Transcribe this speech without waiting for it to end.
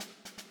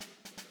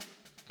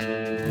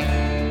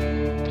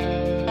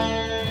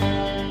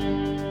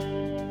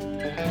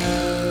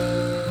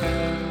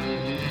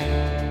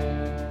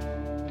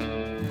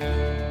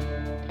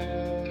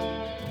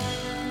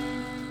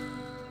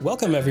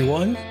Welcome,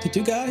 everyone, to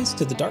Two Guys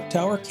to the Dark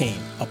Tower Came,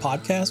 a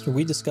podcast where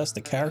we discuss the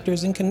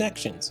characters and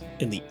connections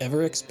in the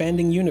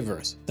ever-expanding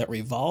universe that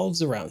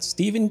revolves around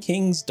Stephen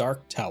King's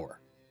Dark Tower.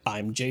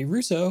 I'm Jay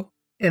Russo.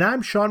 And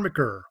I'm Sean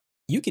McGurr.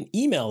 You can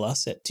email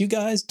us at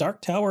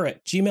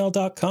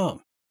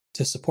twoguysdarktower@gmail.com.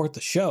 To support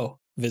the show,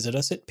 visit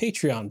us at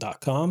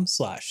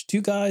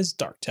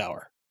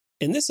patreon.com/twoguysdarktower.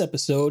 In this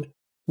episode,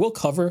 we'll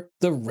cover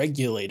The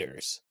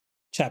Regulators,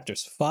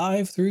 chapters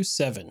 5 through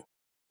 7.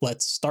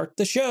 Let's start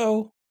the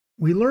show.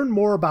 We learn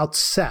more about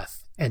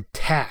Seth and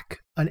Tak,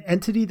 an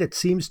entity that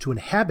seems to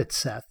inhabit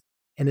Seth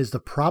and is the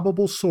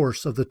probable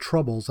source of the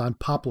troubles on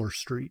Poplar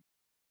Street.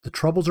 The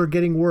troubles are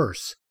getting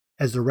worse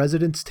as the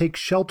residents take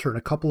shelter in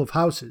a couple of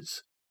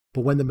houses,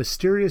 but when the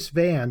mysterious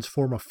vans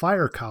form a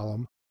fire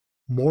column,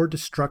 more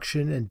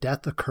destruction and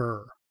death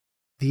occur.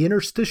 The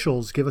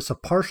interstitials give us a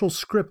partial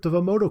script of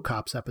a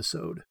Motocops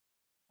episode,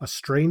 a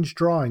strange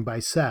drawing by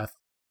Seth,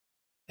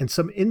 and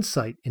some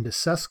insight into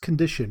Seth's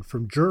condition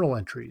from journal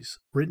entries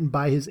written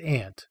by his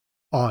aunt,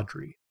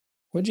 Audrey.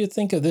 What'd you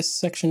think of this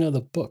section of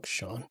the book,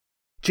 Sean?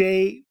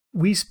 Jay,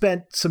 we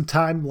spent some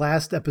time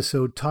last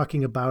episode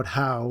talking about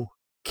how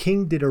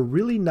King did a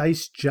really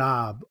nice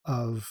job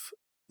of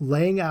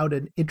laying out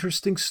an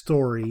interesting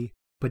story,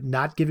 but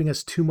not giving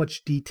us too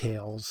much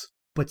details,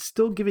 but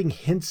still giving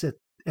hints at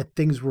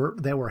things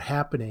that were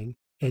happening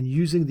and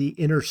using the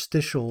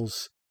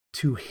interstitials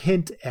to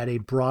hint at a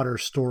broader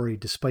story,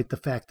 despite the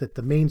fact that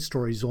the main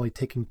story is only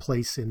taking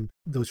place in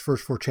those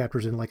first 4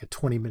 chapters in like a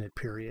 20-minute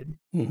period.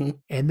 Mm-hmm.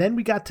 And then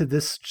we got to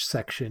this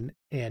section,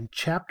 and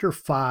chapter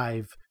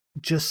 5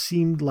 just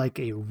seemed like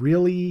a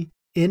really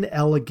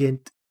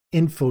inelegant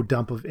info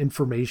dump of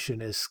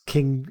information as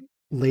King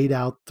laid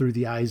out through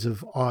the eyes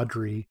of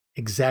Audrey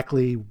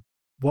exactly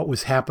what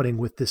was happening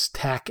with this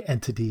Tak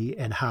entity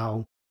and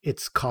how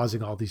it's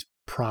causing all these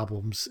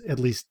problems, at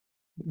least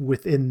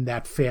within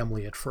that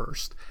family at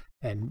first,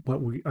 and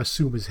what we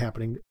assume is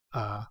happening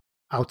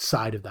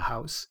outside of the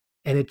house.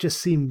 And it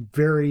just seemed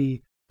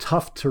very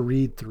tough to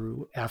read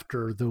through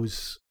after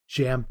those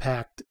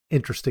jam-packed,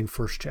 interesting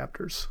first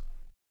chapters.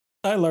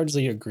 I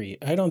largely agree.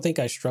 I don't think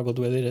I struggled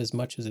with it as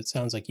much as it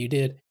sounds like you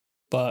did,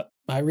 but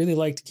I really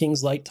liked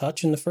King's light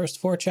touch in the first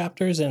 4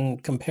 chapters,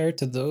 and compared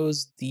to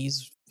those,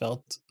 these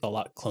felt a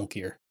lot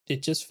clunkier.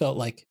 It just felt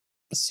like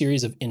a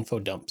series of info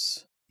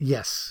dumps.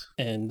 Yes.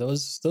 And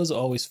those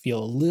always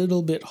feel a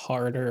little bit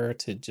harder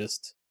to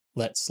just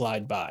let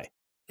slide by.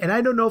 And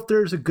I don't know if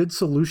there's a good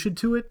solution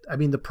to it. I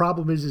mean, the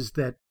problem is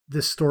that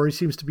this story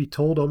seems to be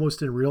told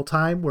almost in real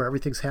time, where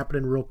everything's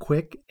happening real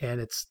quick, and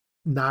it's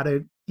not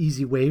an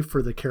easy way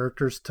for the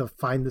characters to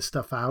find this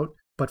stuff out.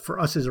 But for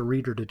us as a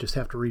reader to just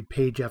have to read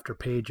page after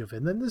page of,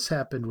 and then this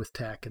happened with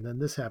Tak, and then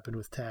this happened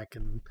with Tak,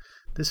 and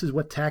this is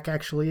what Tak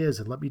actually is,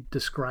 and let me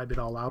describe it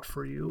all out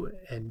for you,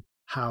 and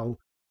how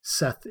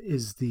Seth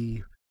is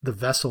the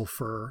vessel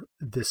for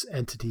this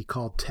entity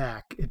called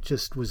Tak. It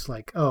just was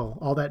like, oh,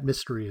 all that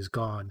mystery is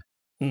gone.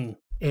 Mm.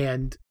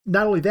 And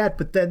not only that,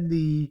 but then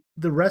the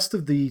rest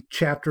of the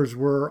chapters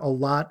were a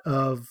lot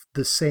of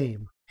the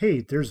same.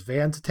 Hey, there's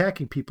vans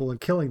attacking people and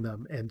killing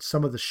them. And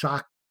some of the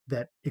shock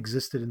that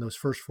existed in those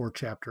first 4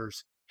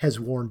 chapters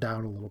has worn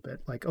down a little bit.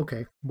 Like,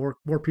 okay,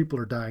 more people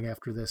are dying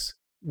after this.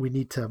 We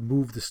need to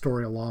move the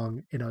story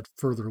along in a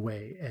further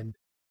way. And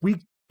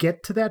we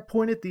get to that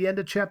point at the end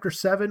of chapter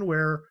 7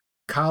 where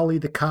Collie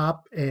the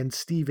cop and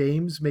Steve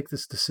Ames make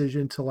this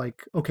decision to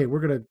like, okay,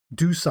 we're going to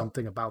do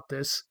something about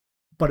this.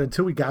 But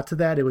until we got to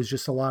that, it was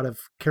just a lot of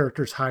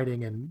characters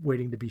hiding and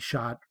waiting to be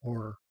shot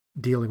or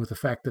dealing with the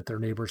fact that their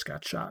neighbors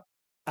got shot.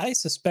 I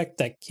suspect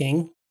that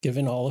King,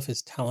 given all of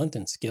his talent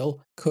and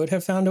skill, could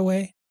have found a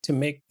way to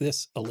make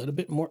this a little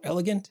bit more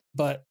elegant.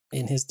 But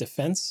in his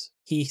defense,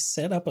 he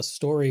set up a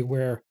story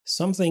where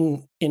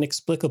something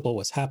inexplicable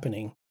was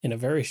happening in a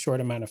very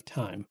short amount of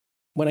time.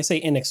 When I say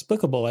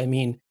inexplicable, I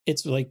mean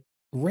it's like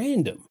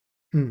random.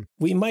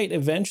 We might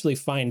eventually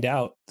find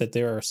out that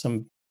there are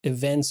some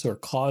events or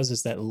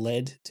causes that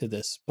led to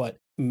this, but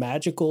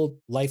magical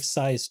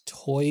life-size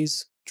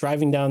toys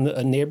driving down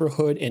a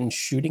neighborhood and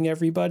shooting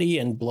everybody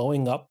and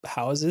blowing up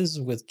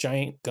houses with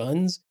giant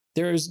guns,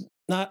 there's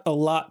not a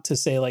lot to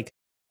say like,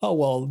 oh,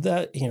 well,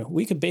 that,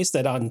 we could base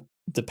that on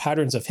the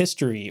patterns of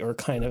history or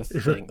kind of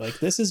thing. Like,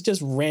 this is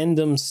just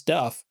random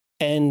stuff.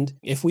 And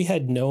if we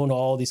had known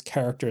all these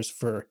characters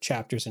for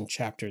chapters and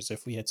chapters,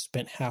 if we had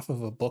spent half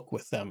of a book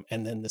with them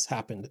and then this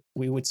happened,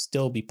 we would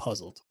still be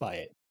puzzled by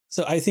it.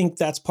 So I think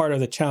that's part of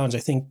the challenge. I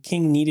think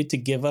King needed to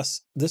give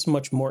us this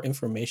much more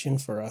information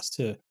for us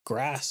to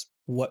grasp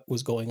what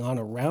was going on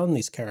around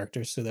these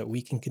characters so that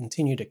we can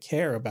continue to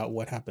care about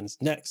what happens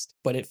next.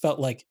 But it felt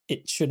like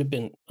it should have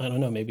been, I don't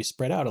know, maybe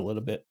spread out a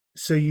little bit.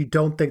 So you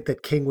don't think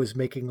that King was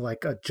making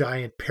like a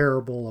giant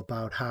parable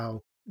about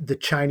how the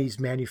Chinese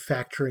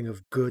manufacturing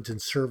of goods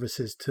and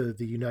services to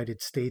the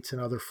United States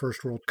and other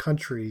first world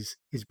countries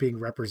is being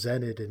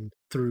represented and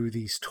through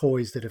these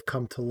toys that have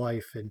come to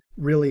life. And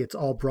really it's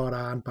all brought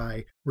on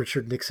by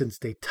Richard Nixon's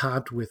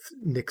détente with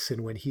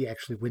Nixon when he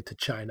actually went to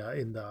China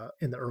in the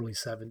early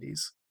 70s.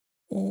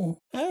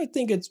 I would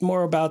think it's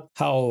more about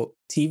how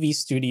TV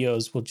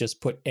studios will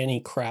just put any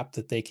crap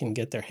that they can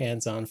get their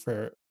hands on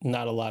for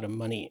not a lot of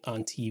money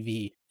on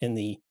TV in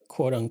the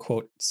quote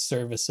unquote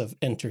service of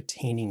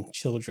entertaining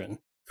children.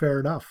 Fair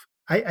enough.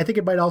 I think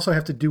it might also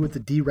have to do with the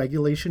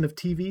deregulation of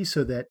TV,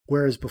 so that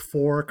whereas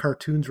before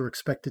cartoons were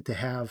expected to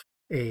have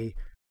a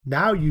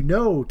now you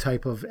know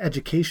type of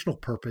educational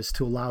purpose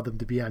to allow them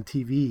to be on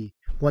TV,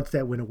 once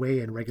that went away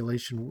and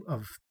regulation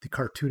of the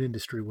cartoon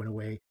industry went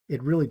away,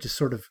 it really just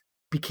sort of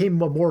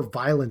became a more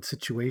violent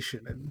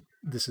situation. And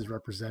this is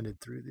represented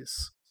through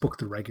this book,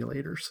 The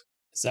Regulators.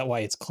 Is that why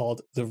it's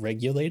called The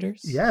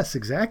Regulators? Yes,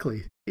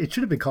 exactly. It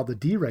should have been called The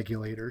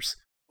Deregulators.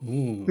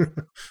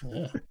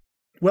 Yeah.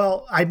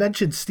 Well, I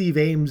mentioned Steve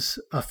Ames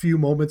a few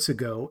moments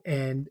ago,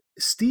 and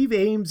Steve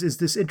Ames is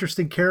this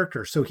interesting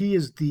character. So he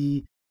is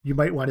the, you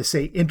might want to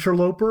say,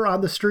 interloper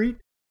on the street.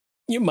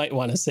 You might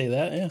want to say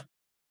that, yeah.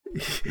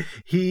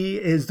 He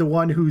is the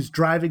one who's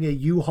driving a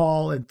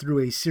U-Haul, and through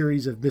a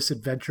series of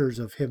misadventures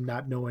of him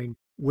not knowing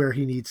where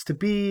he needs to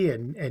be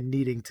and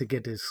needing to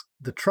get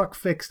the truck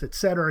fixed,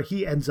 etc.,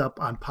 he ends up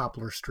on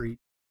Poplar Street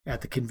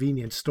at the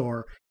convenience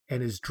store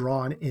and is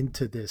drawn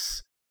into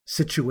this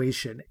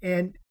situation.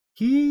 And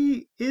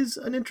he is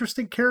an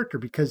interesting character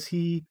because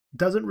he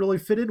doesn't really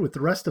fit in with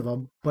the rest of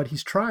them, but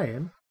he's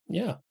trying.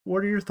 Yeah.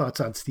 What are your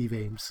thoughts on Steve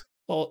Ames?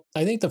 Well,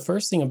 I think the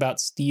first thing about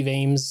Steve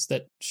Ames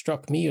that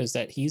struck me is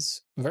that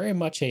he's very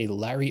much a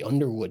Larry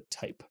Underwood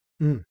type.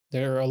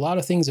 There are a lot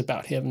of things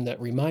about him that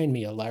remind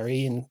me of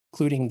Larry,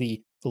 including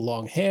the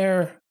long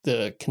hair,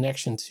 the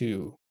connection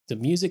to the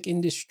music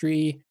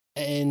industry,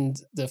 and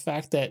the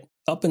fact that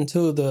up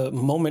until the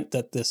moment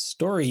that this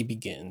story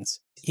begins,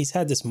 he's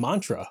had this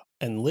mantra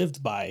and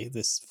lived by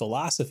this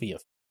philosophy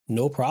of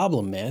no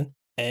problem, man.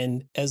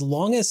 And as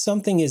long as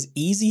something is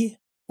easy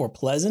or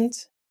pleasant,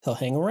 he'll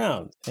hang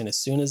around. And as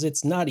soon as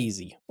it's not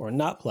easy or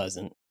not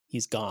pleasant,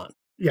 he's gone.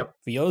 Yep.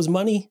 If he owes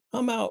money,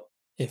 I'm out.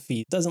 If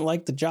he doesn't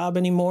like the job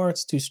anymore,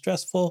 it's too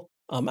stressful,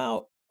 I'm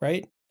out,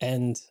 right?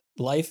 And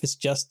life is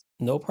just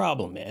no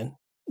problem, man.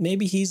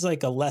 Maybe he's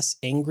like a less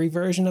angry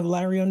version of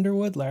Larry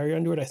Underwood. Larry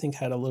Underwood, I think,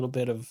 had a little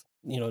bit of,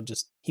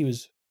 just he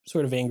was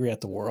sort of angry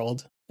at the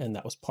world, and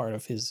that was part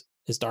of his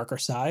darker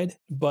side.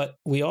 But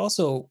we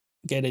also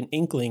get an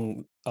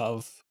inkling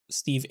of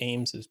Steve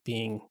Ames as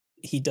being,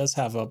 he does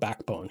have a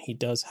backbone. He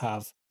does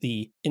have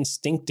the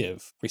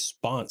instinctive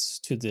response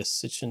to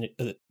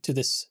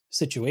this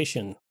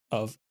situation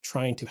of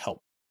trying to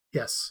help.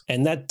 Yes.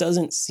 And that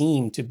doesn't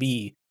seem to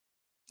be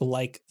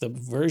like the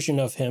version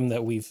of him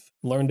that we've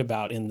learned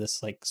about in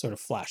this like sort of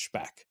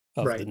flashback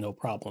of the No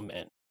Problem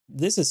Man.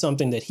 This is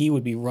something that he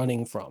would be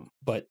running from,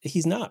 but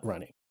he's not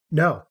running.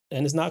 No.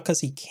 And it's not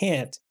because he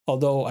can't,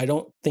 although I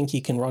don't think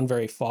he can run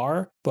very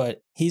far,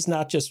 but he's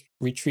not just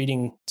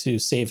retreating to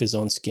save his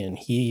own skin.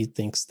 He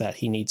thinks that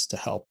he needs to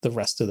help the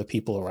rest of the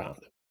people around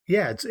him.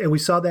 Yeah, and we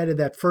saw that in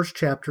that first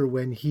chapter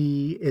when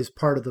he is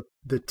part of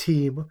the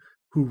team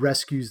who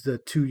rescues the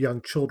two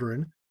young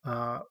children.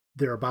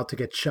 They're about to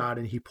get shot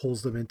and he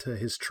pulls them into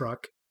his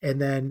truck.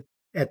 And then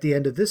at the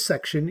end of this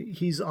section,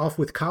 he's off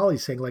with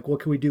colleagues saying, like, what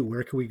can we do?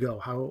 Where can we go?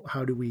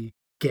 How do we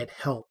get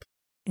help?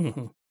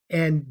 Mm-hmm.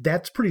 And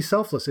that's pretty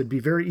selfless. It'd be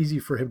very easy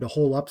for him to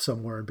hole up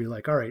somewhere and be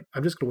like, all right,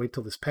 I'm just going to wait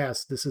till this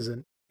passes. This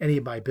isn't any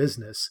of my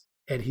business.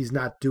 And he's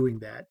not doing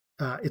that.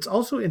 It's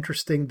also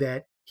interesting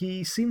that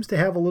he seems to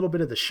have a little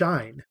bit of the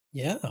shine.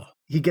 Yeah.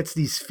 He gets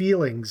these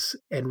feelings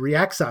and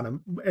reacts on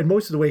them. And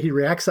most of the way he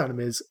reacts on them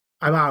is,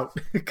 I'm out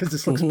because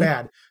this looks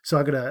bad. So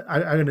I'm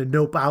gonna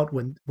nope out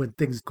when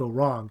things go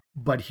wrong.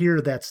 But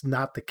here that's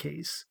not the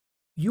case.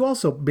 You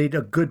also made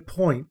a good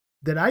point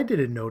that I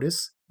didn't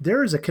notice.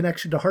 There is a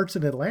connection to Hearts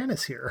in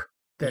Atlantis here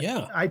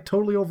that I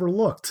totally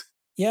overlooked.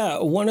 Yeah,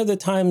 one of the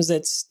times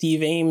that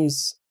Steve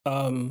Ames,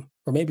 or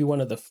maybe one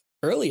of the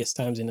earliest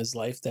times in his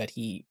life that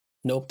he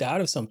noped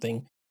out of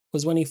something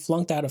was when he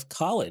flunked out of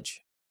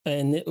college.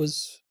 And it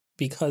was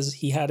because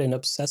he had an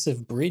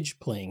obsessive bridge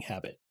playing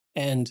habit.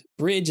 And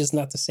bridge is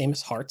not the same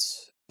as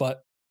Hearts,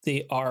 but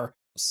they are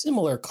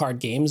similar card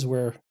games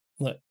where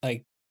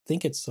I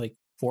think it's like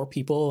 4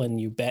 people and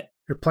you bet.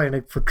 You're playing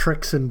it for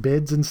tricks and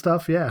bids and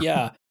stuff, yeah.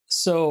 Yeah.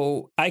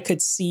 So I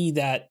could see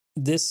that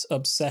this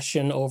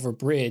obsession over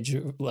bridge,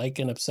 like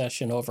an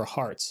obsession over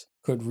Hearts,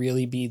 could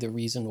really be the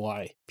reason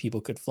why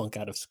people could flunk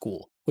out of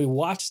school. We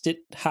watched it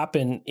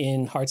happen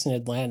in Hearts in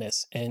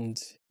Atlantis, and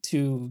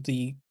to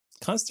the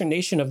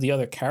consternation of the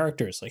other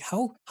characters, like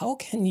how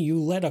can you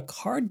let a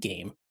card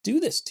game do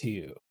this to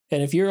you?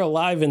 And if you're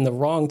alive in the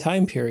wrong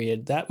time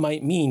period, that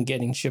might mean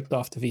getting shipped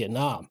off to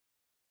Vietnam.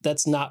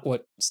 That's not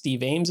what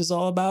Steve Ames is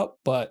all about,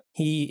 but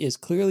he is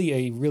clearly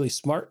a really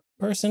smart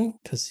person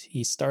because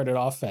he started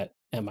off at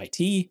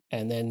MIT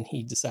and then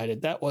he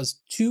decided that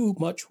was too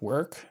much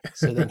work.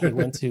 So then he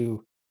went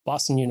to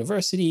Boston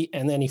University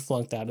and then he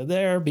flunked out of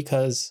there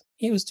because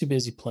he was too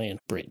busy playing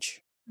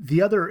bridge.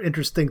 The other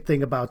interesting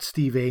thing about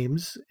Steve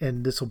Ames,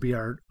 and this will be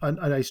a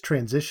nice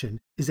transition,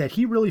 is that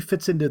he really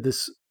fits into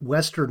this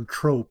Western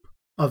trope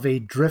of a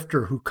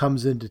drifter who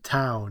comes into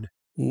town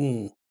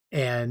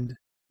and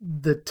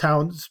the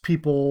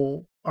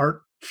townspeople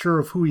aren't sure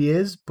of who he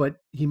is, but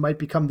he might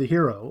become the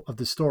hero of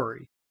the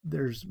story.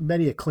 There's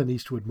many a Clint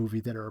Eastwood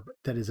movie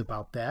that is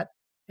about that.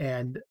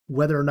 And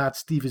whether or not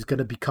Steve is going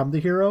to become the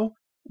hero,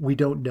 we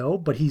don't know,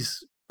 but he's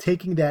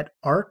taking that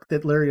arc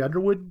that Larry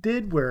Underwood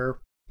did where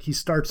he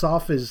starts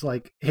off as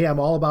like, hey, I'm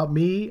all about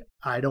me.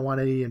 I don't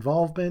want any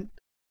involvement.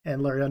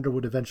 And Larry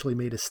Underwood eventually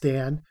made a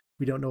stand.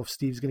 We don't know if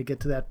Steve's going to get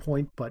to that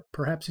point, but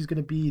perhaps he's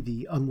going to be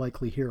the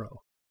unlikely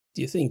hero.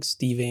 Do you think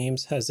Steve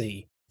Ames has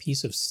a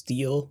piece of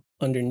steel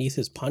underneath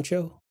his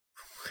poncho?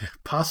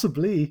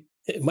 Possibly.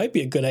 It might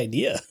be a good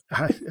idea.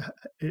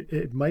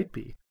 It might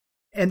be.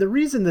 And the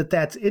reason that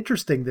that's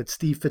interesting that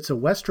Steve fits a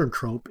Western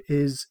trope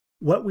is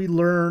what we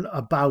learn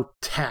about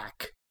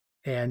tack.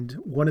 And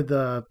one of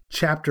the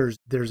chapters,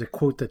 there's a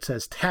quote that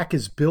says, tack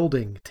is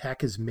building,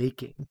 tack is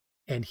making.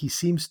 And he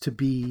seems to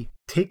be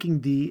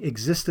taking the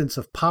existence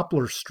of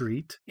Poplar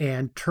Street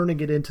and turning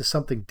it into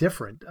something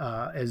different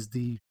as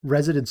the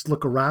residents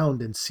look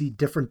around and see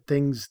different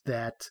things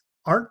that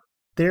aren't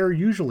there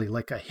usually,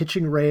 like a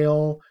hitching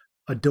rail,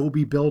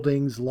 adobe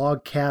buildings,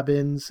 log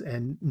cabins,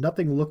 and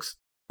nothing looks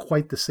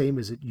quite the same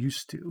as it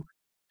used to.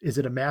 Is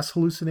it a mass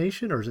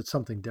hallucination or is it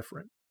something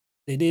different?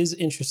 It is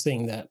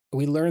interesting that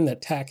we learn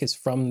that Tack is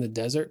from the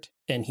desert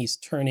and he's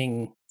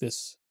turning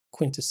this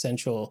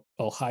quintessential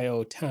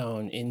Ohio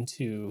town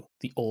into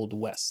the Old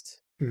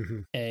West. Mm-hmm.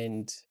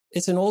 And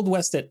it's an Old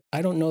West that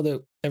I don't know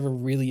that ever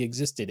really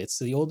existed. It's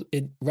the Old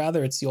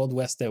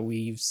West that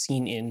we've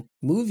seen in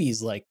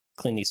movies like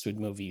Clint Eastwood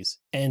movies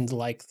and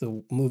like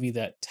the movie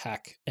that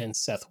Tack and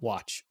Seth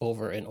watch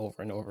over and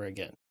over and over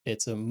again.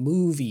 It's a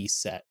movie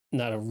set,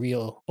 not a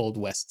real Old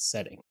West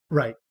setting.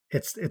 Right.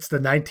 It's the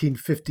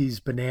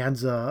 1950s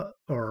Bonanza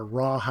or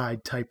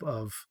Rawhide type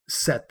of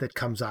set that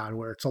comes on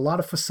where it's a lot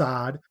of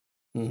facade.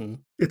 Mm-hmm.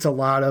 It's a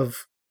lot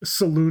of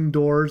saloon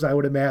doors, I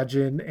would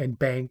imagine, and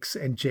banks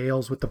and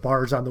jails with the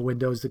bars on the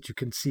windows that you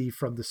can see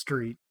from the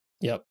street.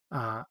 Yep.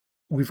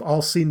 We've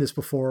all seen this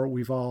before.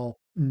 We've all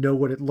know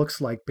what it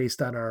looks like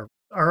based on our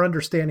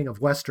understanding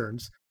of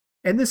Westerns.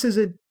 And this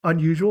isn't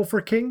unusual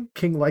for King.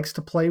 King likes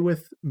to play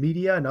with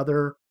media and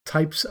other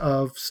types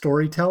of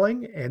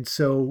storytelling. And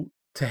so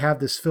to have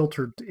this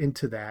filtered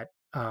into that,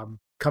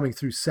 coming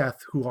through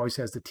Seth, who always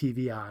has the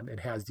TV on and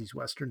has these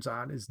Westerns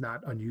on, is not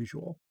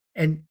unusual.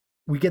 And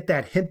we get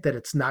that hint that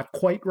it's not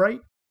quite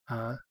right.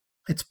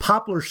 It's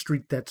Poplar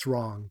Street that's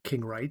wrong,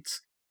 King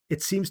writes.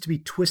 It seems to be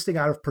twisting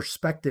out of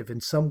perspective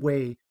in some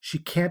way she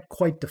can't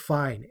quite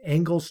define.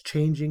 Angles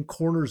changing,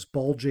 corners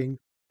bulging,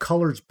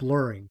 colors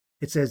blurring.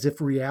 It's as if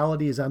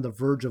reality is on the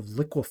verge of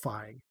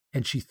liquefying,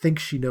 and she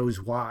thinks she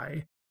knows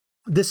why.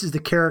 This is the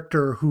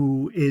character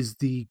who is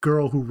the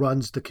girl who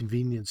runs the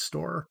convenience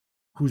store,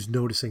 who's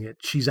noticing it.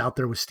 She's out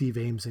there with Steve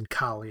Ames and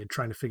Collie and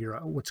trying to figure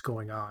out what's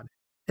going on.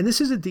 And this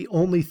isn't the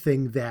only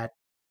thing that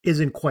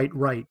isn't quite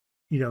right.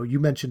 You know, you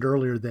mentioned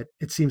earlier that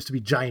it seems to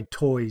be giant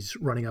toys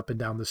running up and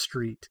down the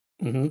street.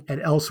 Mm-hmm.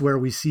 And elsewhere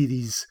we see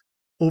these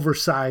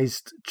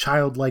oversized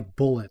childlike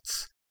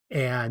bullets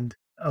and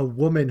a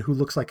woman who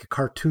looks like a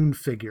cartoon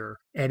figure.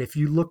 And if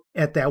you look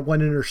at that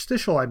one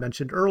interstitial I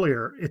mentioned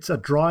earlier, it's a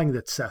drawing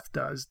that Seth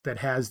does that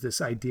has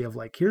this idea of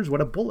like, here's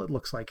what a bullet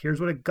looks like.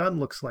 Here's what a gun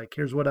looks like.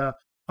 Here's what a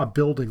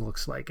building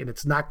looks like. And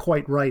it's not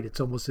quite right.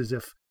 It's almost as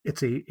if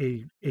it's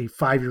a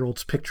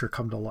 5-year-old's picture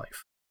come to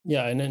life.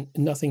 Yeah, and then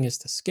nothing is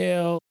to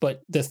scale,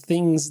 but the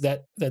things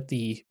that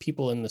the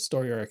people in the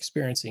story are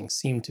experiencing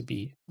seem to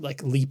be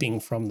like leaping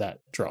from that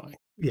drawing.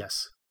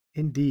 Yes,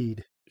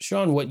 indeed.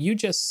 Sean, what you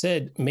just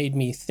said made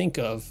me think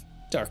of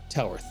Dark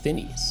Tower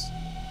Thinnies.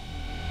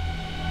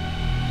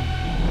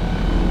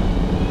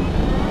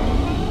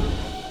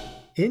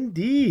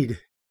 Indeed.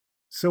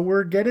 So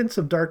we're getting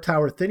some Dark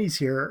Tower Thinnies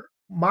here.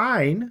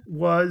 Mine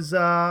was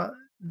that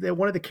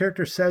one of the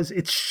characters says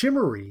it's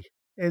shimmery.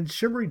 And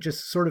shimmery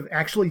just sort of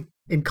actually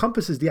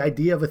encompasses the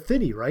idea of a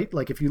thinny, right?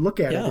 Like if you look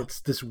at it,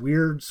 it's this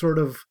weird sort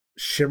of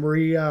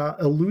shimmery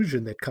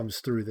illusion that comes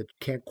through that you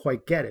can't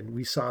quite get. And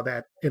we saw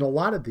that in a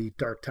lot of the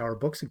Dark Tower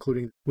books,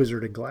 including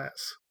Wizard and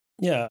Glass.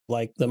 Yeah,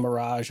 like the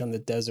mirage on the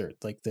desert,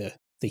 like the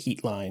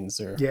heat lines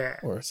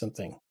or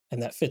something.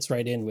 And that fits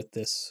right in with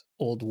this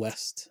Old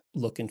West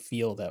look and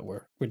feel that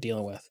we're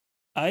dealing with.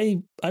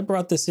 I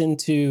brought this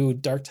into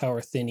Dark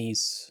Tower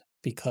Thinnies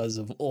because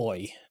of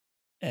Oi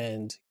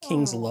and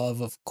King's love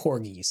of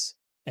corgis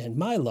and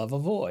my love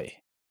of Oi.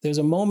 There's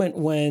a moment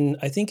when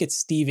I think it's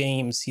Steve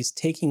Ames, he's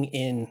taking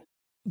in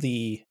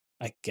the,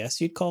 I guess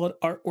you'd call it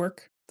artwork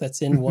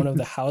that's in one of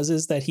the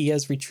houses that he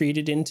has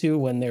retreated into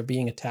when they're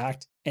being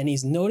attacked. And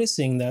he's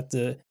noticing that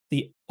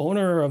the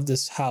owner of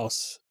this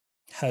house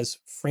has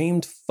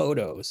framed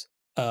photos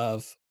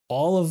of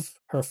all of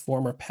her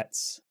former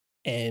pets.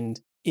 And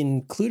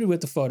included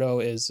with the photo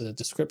is a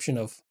description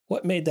of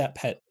what made that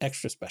pet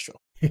extra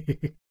special.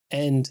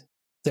 And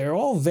they're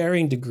all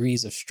varying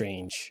degrees of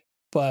strange,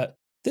 but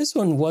this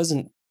one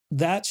wasn't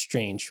that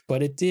strange,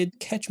 but it did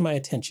catch my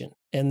attention.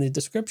 And the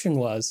description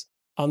was,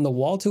 on the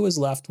wall to his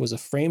left was a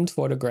framed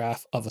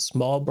photograph of a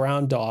small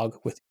brown dog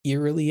with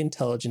eerily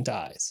intelligent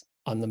eyes.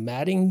 On the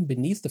matting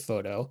beneath the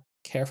photo,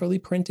 carefully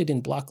printed in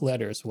block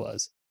letters,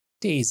 was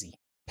Daisy,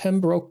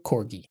 Pembroke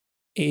Corgi,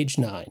 age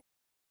 9,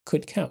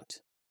 could count,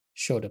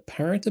 showed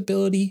apparent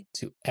ability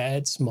to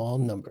add small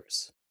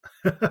numbers.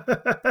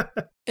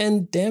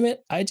 And damn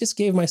it, I just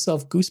gave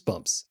myself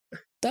goosebumps.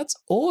 That's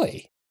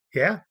Oi.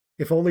 Yeah.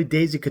 If only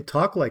Daisy could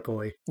talk like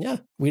Oi. Yeah,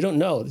 we don't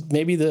know.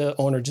 Maybe the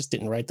owner just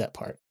didn't write that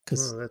part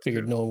because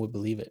figured true. no one would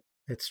believe it.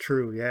 It's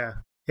true, yeah.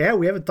 Yeah,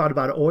 we haven't thought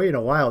about Oi in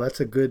a while.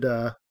 That's a good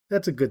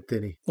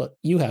thinny. Well,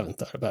 you haven't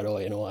thought about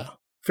Oi in a while.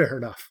 Fair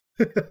enough.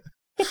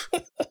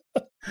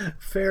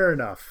 Fair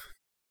enough.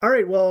 All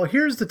right, well,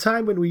 here's the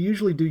time when we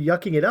usually do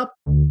Yucking It Up.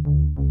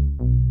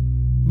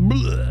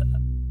 Blah.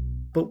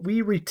 But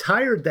we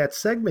retired that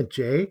segment,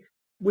 Jay,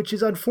 which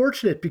is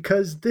unfortunate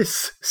because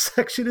this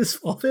section is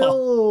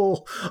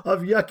full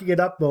of Yucking It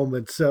Up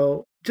moments.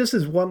 So just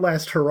as one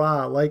last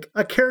hurrah, like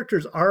a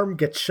character's arm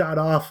gets shot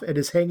off and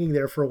is hanging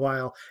there for a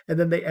while, and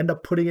then they end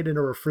up putting it in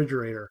a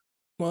refrigerator.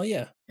 Well,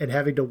 yeah. And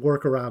having to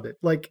work around it.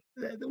 Like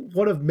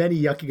one of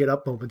many Yucking It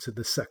Up moments in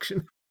this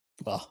section.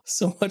 Well,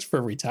 so much for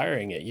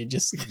retiring it. You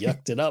just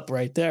yucked it up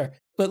right there.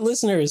 But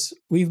listeners,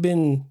 we've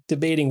been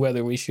debating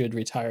whether we should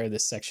retire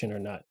this section or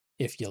not.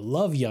 If you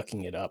love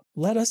Yucking It Up,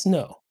 let us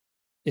know.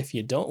 If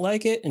you don't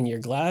like it and you're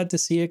glad to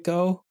see it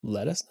go,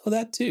 let us know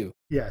that too.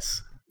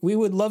 Yes. We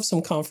would love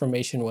some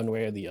confirmation one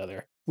way or the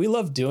other. We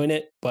love doing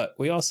it, but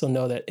we also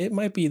know that it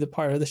might be the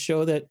part of the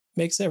show that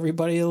makes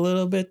everybody a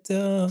little bit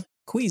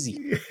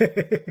queasy.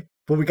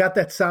 Well, we got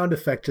that sound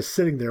effect just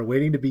sitting there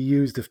waiting to be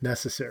used if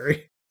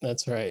necessary.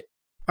 That's right.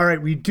 All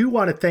right, we do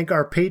want to thank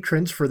our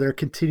patrons for their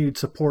continued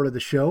support of the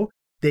show.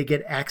 They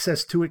get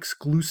access to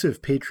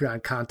exclusive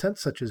Patreon content,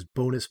 such as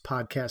bonus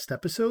podcast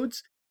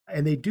episodes.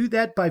 And they do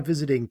that by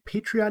visiting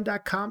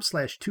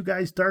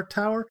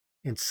patreon.com/2guysdarktower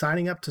and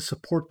signing up to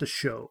support the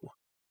show.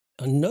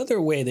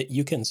 Another way that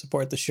you can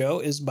support the show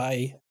is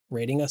by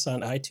rating us on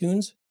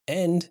iTunes.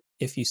 And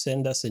if you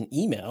send us an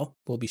email,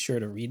 we'll be sure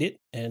to read it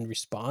and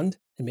respond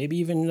and maybe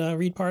even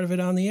read part of it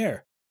on the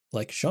air,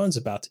 like Sean's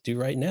about to do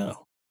right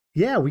now.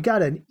 Yeah, we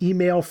got an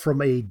email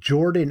from a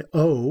Jordan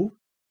O.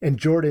 And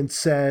Jordan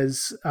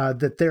says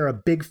that they're a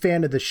big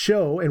fan of the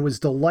show and was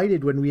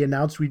delighted when we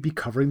announced we'd be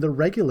covering The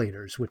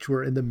Regulators, which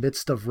we're in the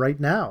midst of right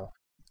now.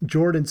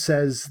 Jordan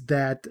says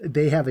that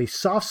they have a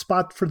soft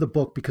spot for the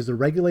book because The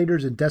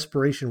Regulators and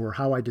Desperation were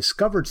how I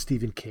discovered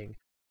Stephen King.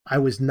 I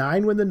was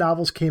 9 when the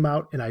novels came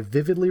out, and I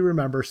vividly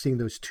remember seeing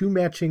those 2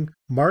 matching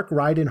Mark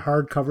Ryden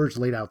hardcovers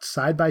laid out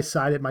side by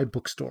side at my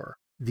bookstore.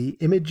 The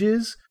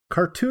images,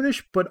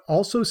 cartoonish but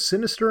also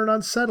sinister and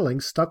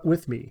unsettling, stuck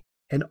with me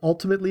and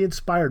ultimately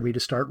inspired me to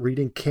start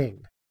reading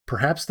King.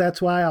 Perhaps that's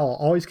why I'll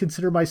always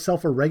consider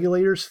myself a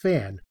Regulators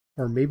fan,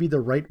 or maybe the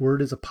right word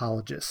is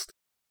apologist.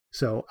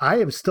 So I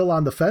am still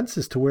on the fence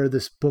as to where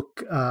this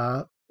book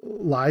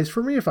lies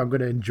for me, if I'm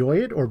going to enjoy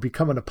it or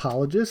become an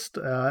apologist,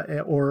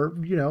 or,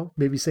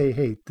 maybe say,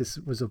 hey, this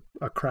was a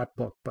crap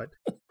book, but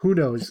who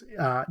knows?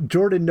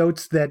 Jordan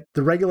notes that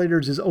The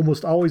Regulators is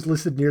almost always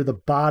listed near the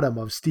bottom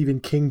of Stephen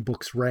King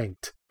books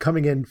ranked,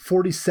 coming in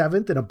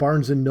 47th in a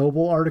Barnes &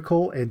 Noble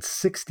article and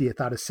 60th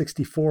out of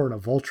 64 in a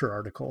Vulture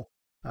article.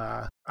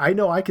 I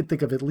know I could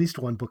think of at least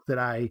one book that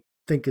I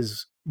think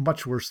is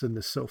much worse than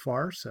this so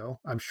far, so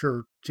I'm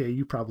sure, Jay,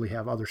 you probably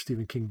have other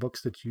Stephen King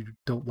books that you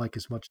don't like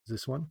as much as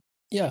this one.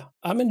 Yeah,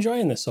 I'm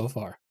enjoying this so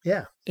far.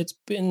 Yeah. It's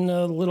been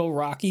a little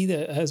rocky,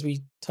 as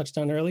we touched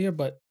on earlier,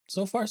 but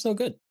so far so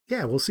good.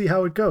 Yeah, we'll see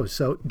how it goes.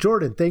 So,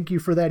 Jordan, thank you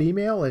for that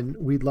email, and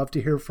we'd love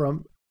to hear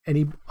from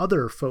any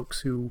other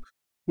folks who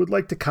would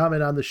like to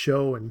comment on the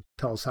show and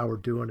tell us how we're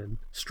doing and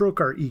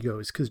stroke our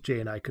egos, because Jay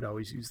and I could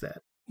always use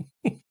that.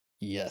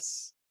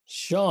 Yes.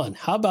 Sean,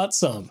 how about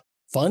some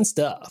fun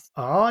stuff?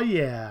 Oh,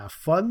 yeah.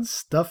 Fun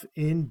stuff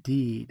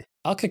indeed.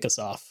 I'll kick us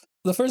off.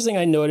 The first thing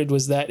I noted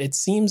was that it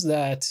seems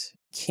that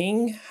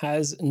King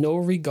has no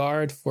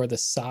regard for the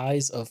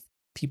size of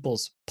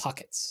people's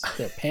pockets,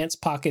 their pants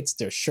pockets,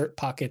 their shirt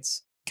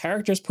pockets.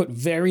 Characters put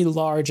very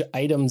large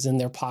items in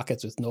their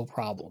pockets with no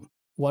problem.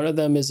 One of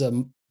them is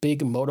a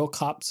big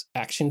Motocops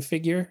action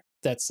figure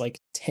that's like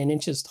 10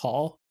 inches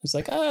tall. It's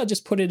like,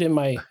 just put it in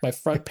my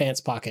front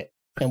pants pocket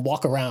and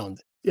walk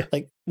around. Yeah.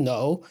 Like,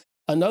 no.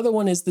 Another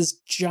one is this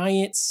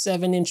giant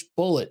 7-inch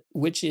bullet,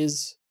 which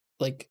is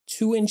like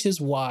 2 inches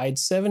wide,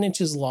 7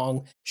 inches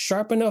long,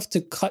 sharp enough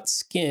to cut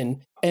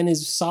skin, and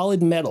is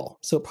solid metal.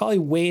 So it probably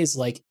weighs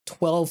like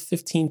 12,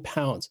 15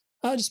 pounds.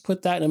 I'll just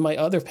put that in my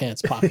other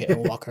pants pocket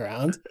and walk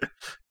around.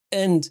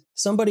 And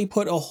somebody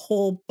put a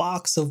whole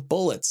box of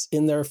bullets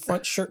in their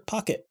front shirt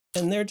pocket,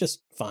 and they're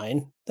just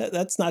fine.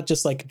 That's not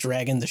just like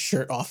dragging the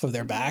shirt off of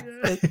their back.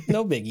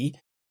 No biggie.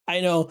 I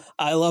know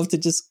I love to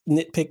just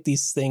nitpick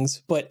these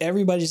things, but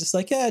everybody's just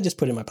like, yeah, just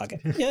put it in my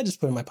pocket. Yeah,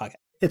 just put it in my pocket.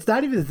 It's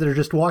not even that they're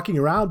just walking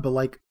around, but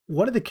like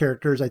one of the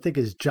characters I think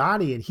is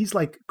Johnny, and he's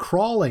like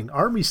crawling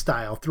army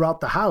style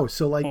throughout the house.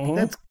 So like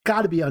that's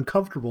got to be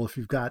uncomfortable if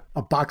you've got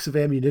a box of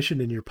ammunition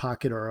in your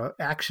pocket or an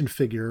action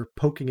figure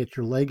poking at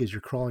your leg as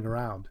you're crawling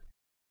around.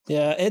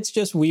 Yeah, it's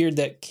just weird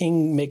that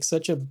King makes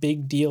such a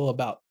big deal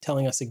about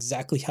telling us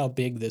exactly how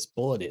big this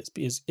bullet is,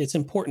 because it's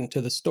important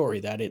to the story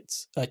that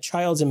it's a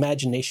child's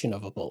imagination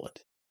of a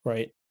bullet,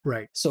 right?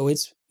 Right. So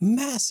it's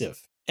massive.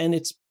 and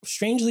it's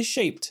strangely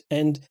shaped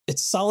and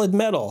it's solid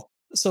metal.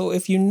 So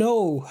if you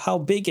know how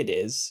big it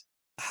is,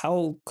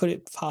 how could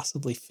it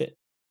possibly fit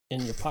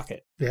in your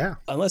pocket? Yeah.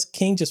 Unless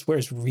King just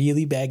wears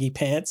really baggy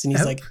pants and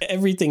he's like,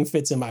 everything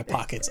fits in my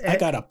pockets. I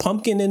got a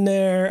pumpkin in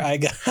there. I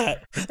got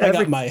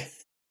my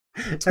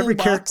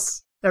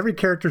toolbox. Every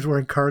character's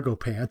wearing cargo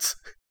pants.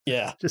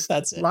 Yeah, just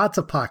that's it. Lots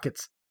of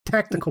pockets.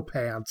 Tactical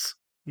pants.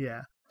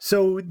 Yeah.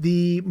 So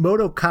the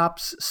Moto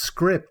Cops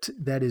script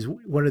that is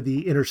one of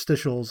the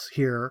interstitials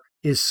here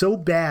is so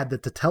bad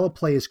that the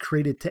teleplay is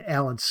created to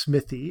Alan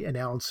Smithy, and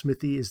Alan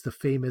Smithy is the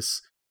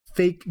famous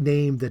fake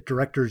name that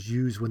directors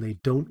use when they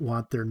don't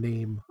want their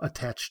name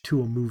attached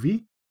to a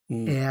movie.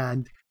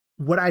 And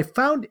what I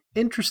found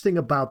interesting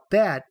about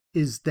that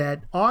is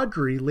that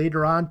Audrey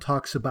later on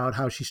talks about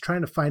how she's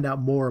trying to find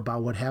out more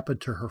about what happened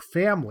to her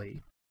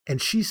family.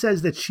 And she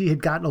says that she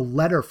had gotten a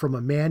letter from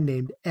a man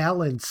named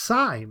Alan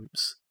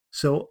Symes.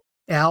 So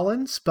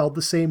Alan spelled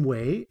the same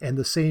way and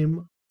the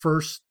same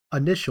first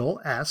initial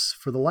S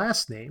for the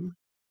last name,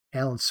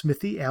 Alan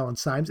Smithy, Alan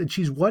Symes. And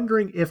she's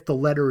wondering if the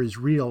letter is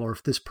real or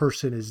if this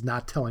person is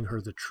not telling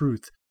her the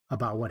truth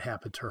about what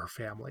happened to her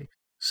family.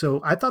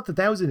 So I thought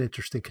that was an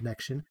interesting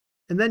connection.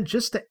 And then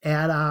just to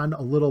add on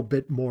a little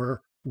bit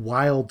more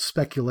wild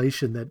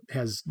speculation that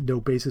has no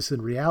basis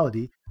in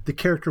reality, the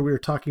character we were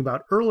talking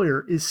about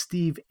earlier is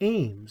Steve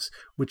Ames,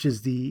 which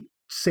is the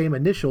same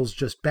initials,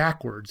 just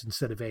backwards.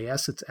 Instead of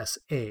AS, it's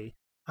SA.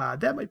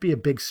 That might be a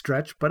big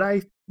stretch, but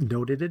I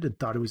noted it and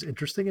thought it was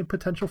interesting and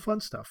potential fun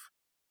stuff.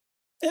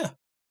 Yeah.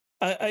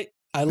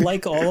 I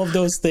like all of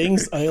those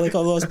things. I like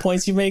all those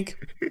points you make,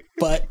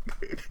 but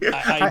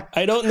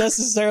I don't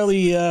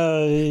necessarily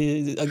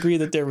agree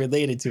that they're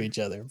related to each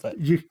other. But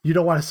you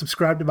don't want to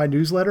subscribe to my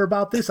newsletter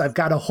about this? I've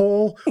got a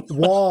whole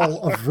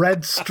wall of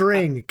red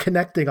string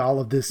connecting all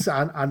of this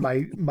on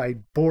my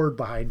board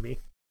behind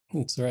me.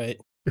 That's right.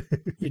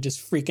 You're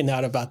just freaking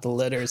out about the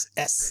letters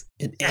S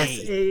and A.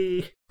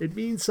 S-A. It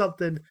means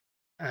something.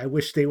 I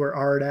wish they were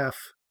R and F.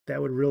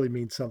 That would really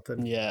mean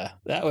something. Yeah,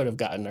 that would have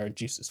gotten our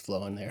juices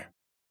flowing there.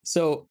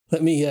 So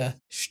let me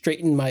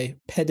straighten my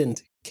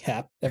pedant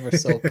cap ever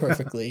so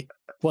perfectly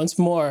once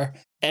more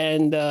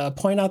and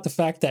point out the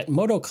fact that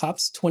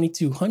Motocops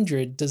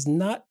 2200 does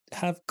not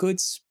have good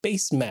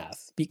space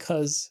math,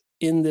 because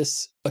in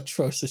this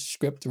atrocious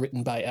script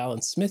written by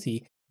Alan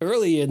Smithy,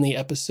 early in the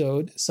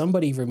episode,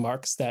 somebody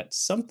remarks that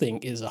something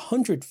is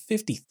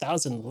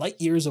 150,000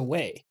 light years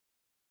away.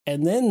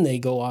 And then they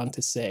go on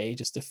to say,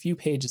 just a few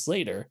pages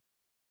later,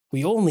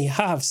 we only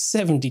have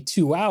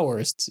 72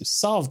 hours to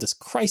solve this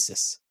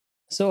crisis.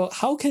 So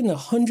how can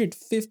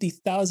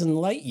 150,000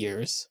 light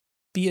years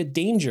be a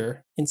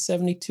danger in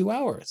 72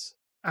 hours?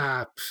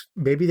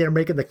 Maybe they're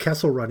making the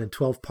Kessel Run in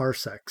 12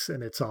 parsecs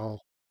and it's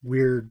all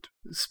weird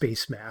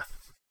space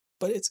math.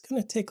 But it's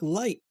going to take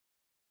light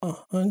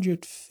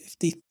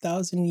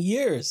 150,000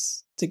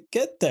 years to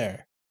get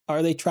there.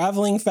 Are they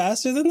traveling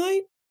faster than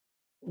light?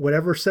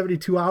 Whatever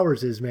 72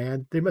 hours is,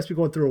 man. They must be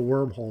going through a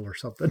wormhole or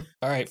something.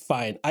 All right,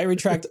 fine. I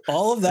retract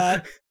all of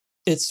that.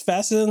 It's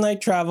faster than light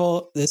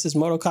travel. This is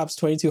Motocops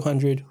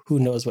 2200. Who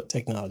knows what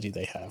technology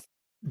they have?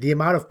 The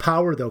amount of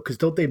power, though, because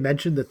don't they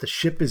mention that the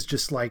ship is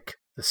just like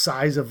the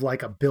size of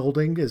like a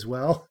building as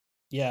well?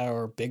 Yeah,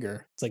 or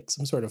bigger. It's like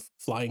some sort of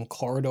flying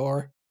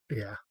corridor.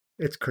 Yeah,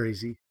 it's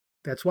crazy.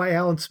 That's why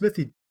Alan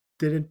Smithy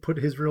didn't put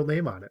his real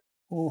name on it.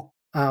 Oh.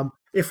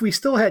 If we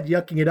still had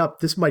Yucking It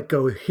Up, this might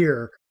go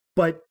here,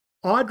 but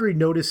Audrey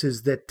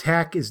notices that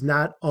Tack is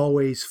not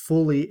always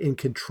fully in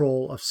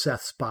control of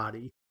Seth's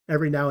body.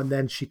 Every now and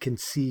then she can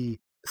see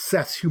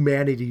Seth's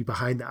humanity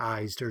behind the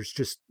eyes. There's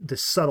just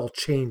this subtle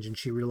change, and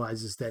she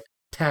realizes that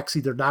Tack's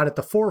either not at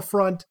the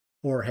forefront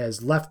or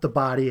has left the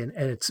body, and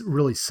it's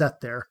really Seth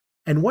there.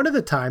 And one of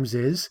the times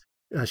is,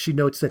 she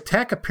notes that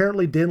Tack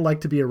apparently didn't like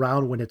to be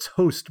around when its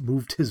host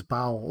moved his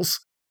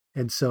bowels.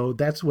 And so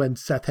that's when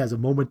Seth has a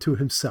moment to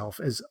himself,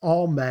 as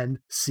all men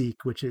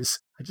seek, which is,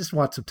 I just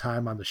want some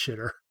time on the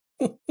shitter.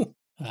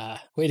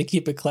 Way to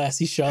keep it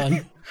classy,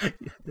 Sean.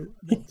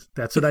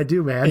 That's what I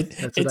do, man.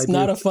 It's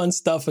not a fun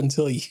stuff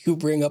until you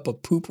bring up a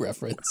poop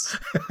reference.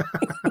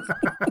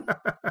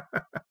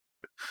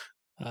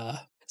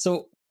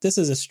 So this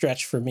is a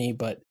stretch for me,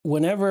 but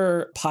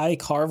whenever Pie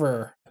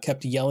Carver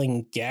kept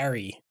yelling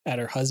Gary at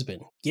her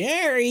husband,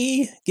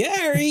 Gary,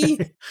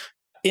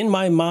 in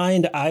my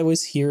mind, I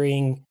was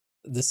hearing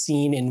the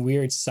scene in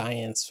Weird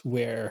Science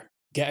where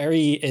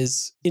Gary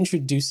is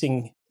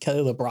introducing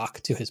Kelly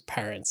LeBrock to his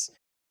parents,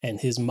 and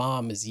his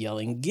mom is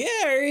yelling,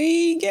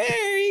 Gary! Oh,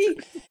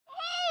 Gary!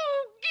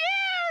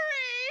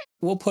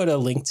 We'll put a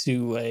link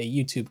to a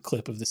YouTube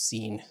clip of the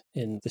scene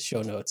in the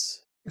show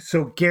notes.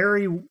 So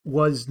Gary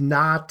was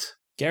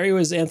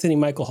Anthony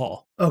Michael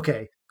Hall.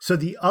 Okay. So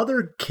the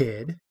other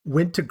kid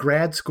went to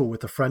grad school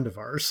with a friend of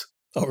ours.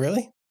 Oh,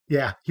 really?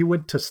 Yeah. He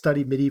went to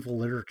study medieval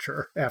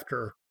literature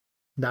after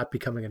not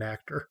becoming an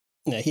actor.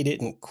 Yeah, he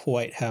didn't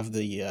quite have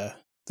the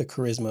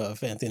charisma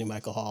of Anthony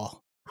Michael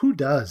Hall. Who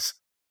does?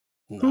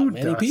 Not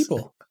many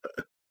people.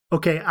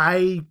 Okay,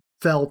 I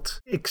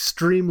felt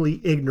extremely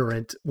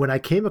ignorant when I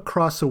came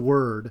across a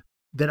word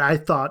that I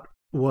thought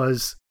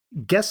was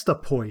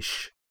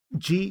Gestapoish.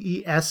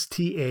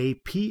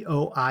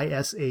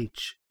 Gestapoish.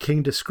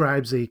 King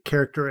describes a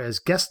character as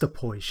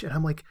Gestapoish. And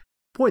I'm like,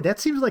 boy, that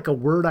seems like a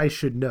word I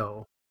should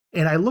know.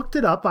 And I looked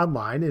it up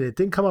online and it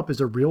didn't come up as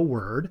a real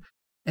word.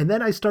 And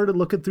then I started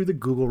looking through the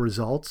Google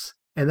results.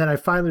 And then I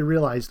finally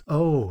realized,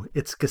 oh,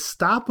 it's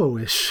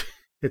Gestapo-ish.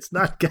 It's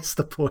not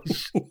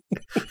Gestapoish.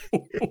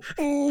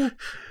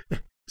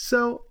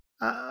 So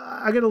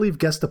I'm going to leave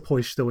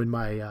Gestapoish, though, in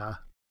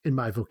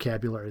my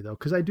vocabulary, though,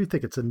 because I do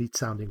think it's a neat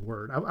sounding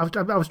word. I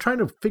was trying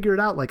to figure it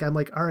out. Like, I'm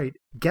like, all right,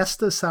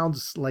 Gesta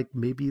sounds like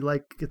maybe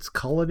like it's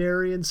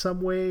culinary in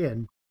some way.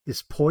 And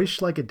is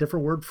poish like a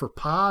different word for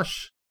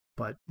posh?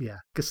 But yeah,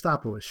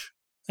 Gestapo-ish.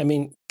 I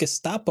mean,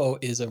 Gestapo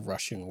is a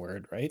Russian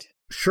word, right?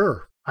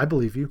 Sure, I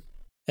believe you.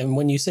 And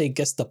when you say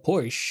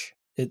Gestapoish,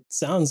 it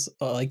sounds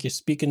like you're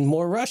speaking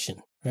more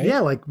Russian, right? Yeah,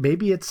 like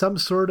maybe it's some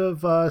sort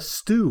of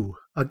stew,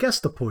 a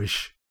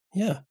Gestapoish.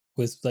 Yeah,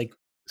 with like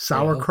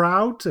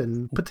sauerkraut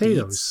and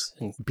potatoes.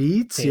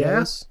 Beets,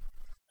 potatoes.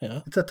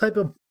 Yeah. It's a type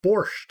of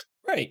borscht.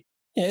 Right.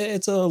 Yeah,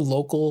 it's a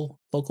local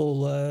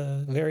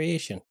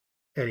variation.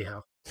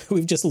 Anyhow.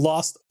 We've just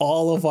lost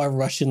all of our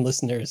Russian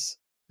listeners.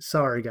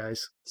 Sorry,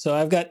 guys. So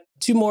I've got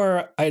two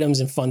more items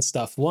and fun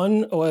stuff.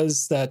 One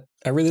was that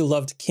I really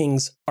loved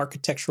King's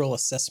architectural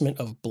assessment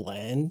of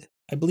Bland.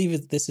 I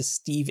believe this is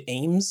Steve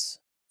Ames'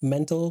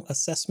 mental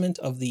assessment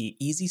of the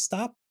Easy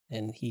Stop,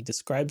 and he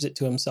describes it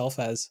to himself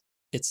as,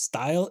 its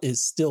style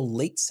is still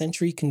late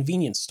century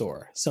convenience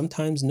store,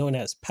 sometimes known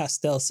as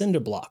pastel cinder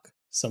block,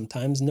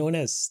 sometimes known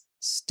as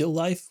still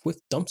life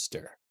with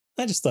dumpster.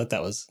 I just thought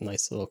that was a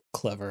nice little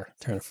clever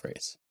turn of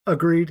phrase.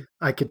 Agreed.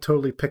 I could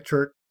totally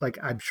picture it. Like,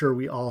 I'm sure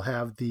we all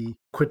have the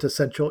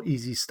quintessential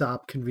Easy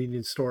Stop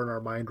convenience store in our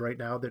mind right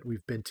now that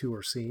we've been to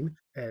or seen.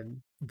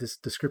 And this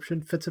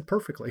description fits it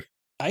perfectly.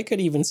 I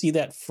could even see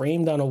that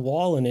framed on a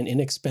wall in an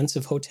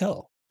inexpensive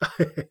hotel.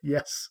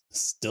 Yes.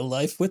 Still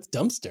life with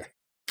dumpster.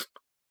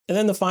 And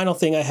then the final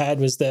thing I had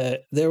was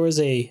that there was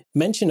a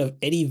mention of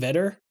Eddie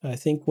Vedder. I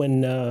think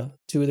when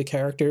two of the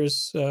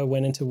characters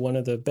went into one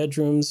of the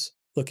bedrooms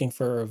looking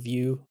for a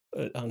view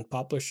on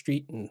Poplar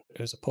Street, and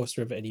there's a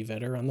poster of Eddie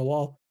Vedder on the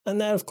wall.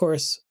 And that, of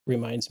course,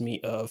 reminds me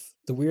of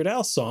the Weird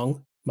Al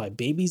song, My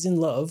Baby's in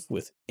Love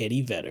with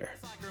Eddie Vedder.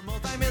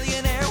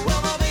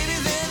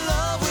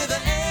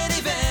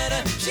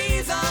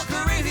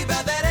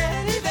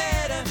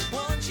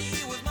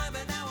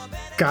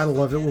 Gotta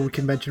love it when we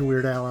can mention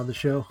Weird Al on the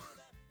show.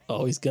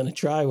 Always gonna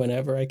try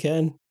whenever I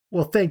can.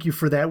 Well, thank you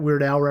for that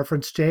Weird Al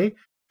reference, Jay.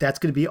 That's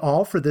going to be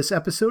all for this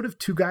episode of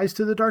Two Guys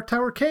to the Dark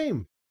Tower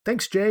Came.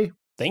 Thanks, Jay.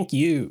 Thank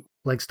you.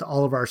 Links to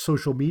all of our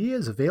social media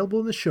is available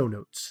in the show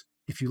notes.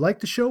 If you like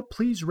the show,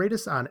 please rate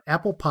us on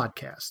Apple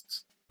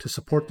Podcasts. To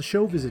support the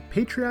show, visit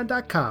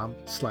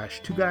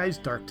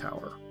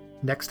patreon.com/2guysdarktower.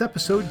 Next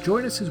episode,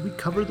 join us as we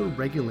cover The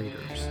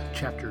Regulators,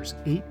 chapters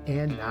 8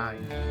 and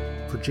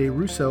 9. For Jay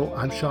Russo,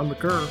 I'm Sean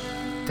McGurr.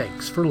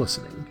 Thanks for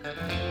listening.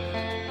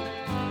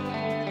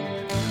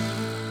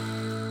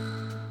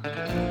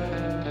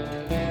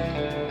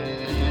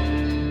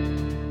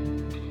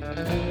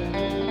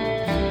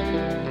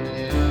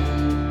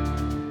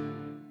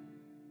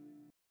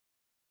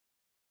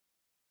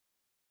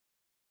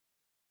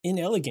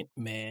 Inelegant,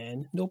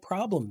 man. No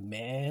problem,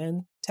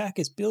 man. Tack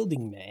is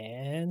building,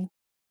 man.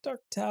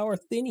 Dark Tower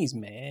thinnies,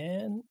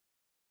 man.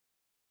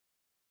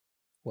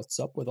 What's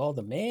up with all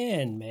the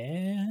man?